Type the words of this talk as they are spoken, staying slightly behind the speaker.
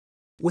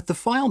With the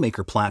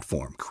FileMaker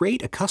platform,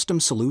 create a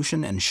custom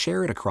solution and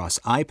share it across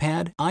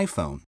iPad,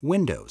 iPhone,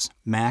 Windows,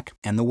 Mac,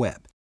 and the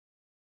web.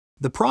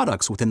 The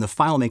products within the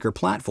FileMaker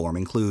platform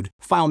include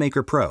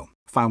FileMaker Pro,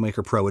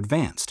 FileMaker Pro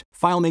Advanced,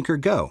 FileMaker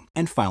Go,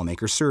 and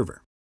FileMaker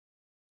Server.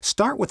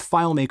 Start with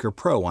FileMaker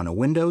Pro on a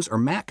Windows or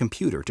Mac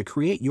computer to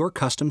create your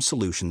custom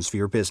solutions for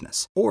your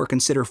business, or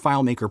consider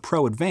FileMaker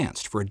Pro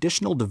Advanced for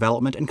additional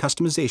development and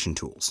customization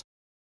tools.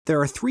 There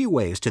are 3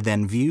 ways to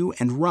then view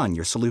and run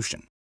your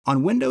solution.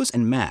 On Windows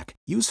and Mac,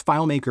 use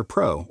FileMaker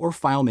Pro or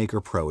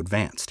FileMaker Pro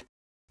Advanced.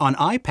 On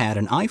iPad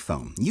and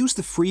iPhone, use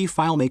the free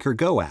FileMaker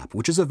Go app,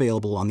 which is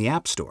available on the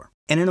App Store.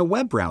 And in a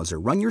web browser,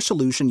 run your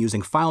solution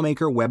using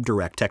FileMaker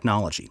WebDirect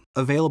technology,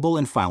 available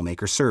in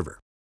FileMaker Server.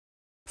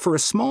 For a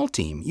small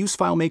team, use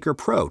FileMaker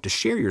Pro to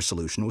share your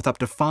solution with up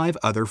to 5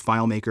 other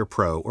FileMaker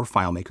Pro or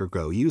FileMaker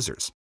Go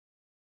users.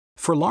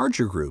 For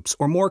larger groups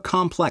or more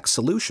complex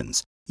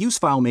solutions, use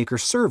FileMaker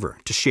Server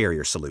to share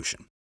your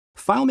solution.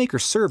 FileMaker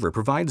Server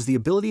provides the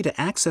ability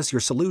to access your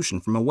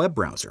solution from a web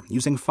browser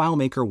using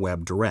FileMaker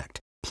WebDirect,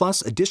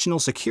 plus additional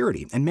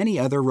security and many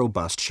other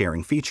robust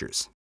sharing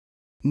features.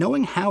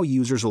 Knowing how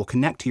users will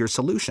connect to your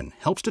solution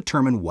helps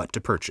determine what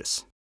to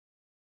purchase.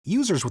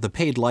 Users with a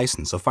paid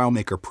license of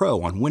FileMaker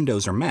Pro on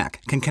Windows or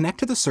Mac can connect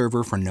to the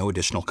server for no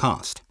additional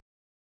cost.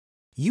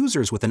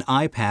 Users with an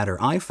iPad or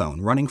iPhone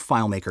running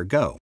FileMaker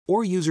Go,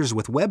 or users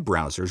with web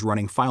browsers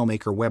running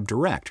FileMaker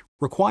WebDirect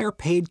require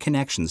paid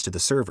connections to the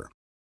server.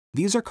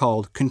 These are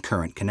called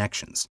concurrent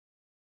connections.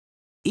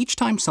 Each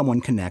time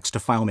someone connects to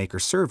FileMaker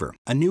Server,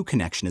 a new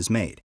connection is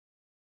made.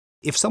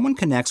 If someone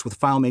connects with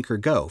FileMaker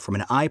Go from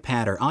an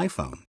iPad or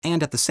iPhone,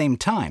 and at the same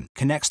time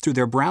connects through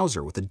their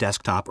browser with a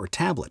desktop or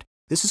tablet,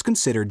 this is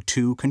considered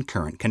 2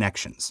 concurrent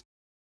connections.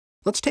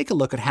 Let's take a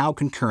look at how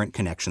concurrent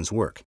connections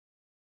work.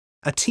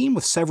 A team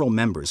with several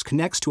members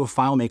connects to a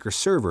FileMaker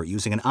server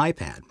using an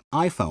iPad,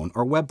 iPhone,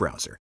 or web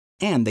browser,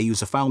 and they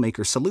use a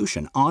FileMaker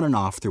solution on and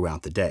off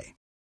throughout the day.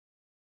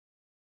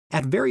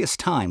 At various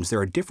times,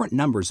 there are different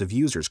numbers of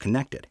users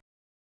connected.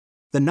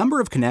 The number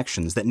of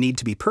connections that need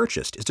to be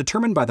purchased is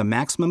determined by the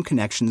maximum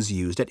connections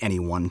used at any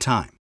one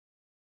time.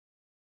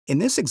 In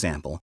this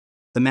example,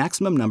 the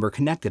maximum number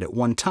connected at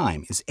one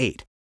time is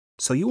 8,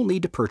 so you will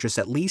need to purchase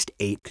at least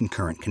 8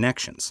 concurrent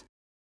connections.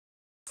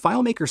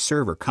 FileMaker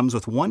Server comes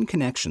with 1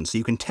 connection so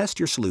you can test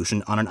your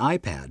solution on an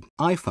iPad,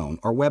 iPhone,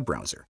 or web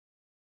browser.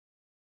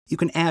 You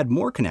can add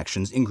more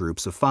connections in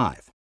groups of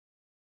 5.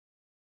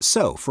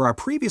 So, for our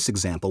previous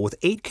example with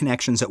 8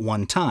 connections at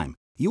one time,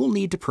 you will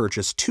need to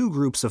purchase 2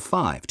 groups of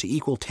 5 to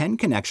equal 10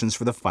 connections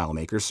for the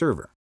FileMaker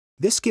server.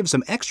 This gives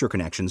some extra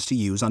connections to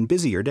use on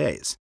busier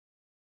days.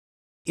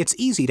 It's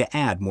easy to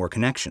add more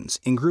connections,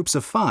 in groups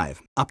of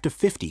 5, up to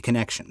 50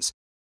 connections.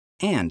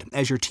 And,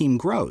 as your team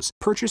grows,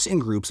 purchase in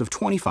groups of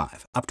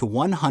 25, up to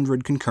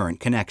 100 concurrent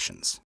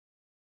connections.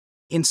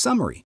 In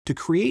summary, to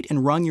create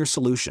and run your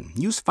solution,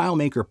 use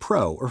FileMaker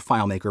Pro or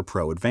FileMaker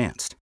Pro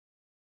Advanced.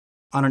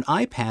 On an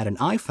iPad and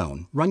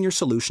iPhone, run your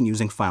solution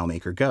using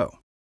FileMaker Go.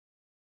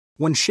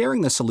 When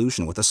sharing the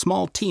solution with a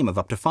small team of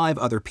up to 5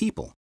 other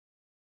people,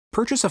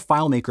 purchase a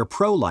FileMaker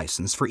Pro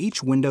license for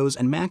each Windows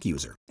and Mac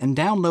user, and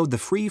download the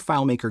free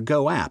FileMaker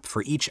Go app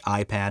for each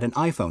iPad and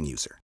iPhone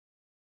user.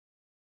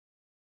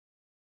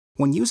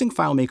 When using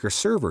FileMaker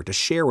Server to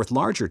share with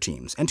larger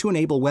teams and to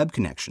enable web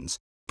connections,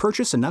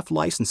 purchase enough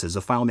licenses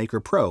of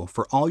FileMaker Pro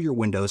for all your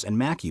Windows and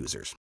Mac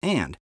users,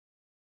 and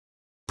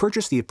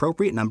purchase the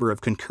appropriate number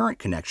of concurrent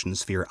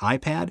connections for your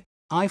iPad,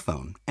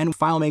 iPhone, and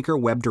FileMaker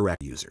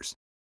WebDirect users.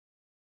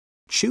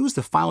 Choose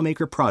the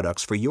FileMaker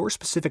products for your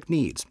specific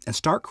needs and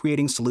start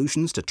creating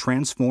solutions to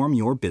transform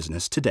your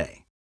business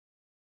today.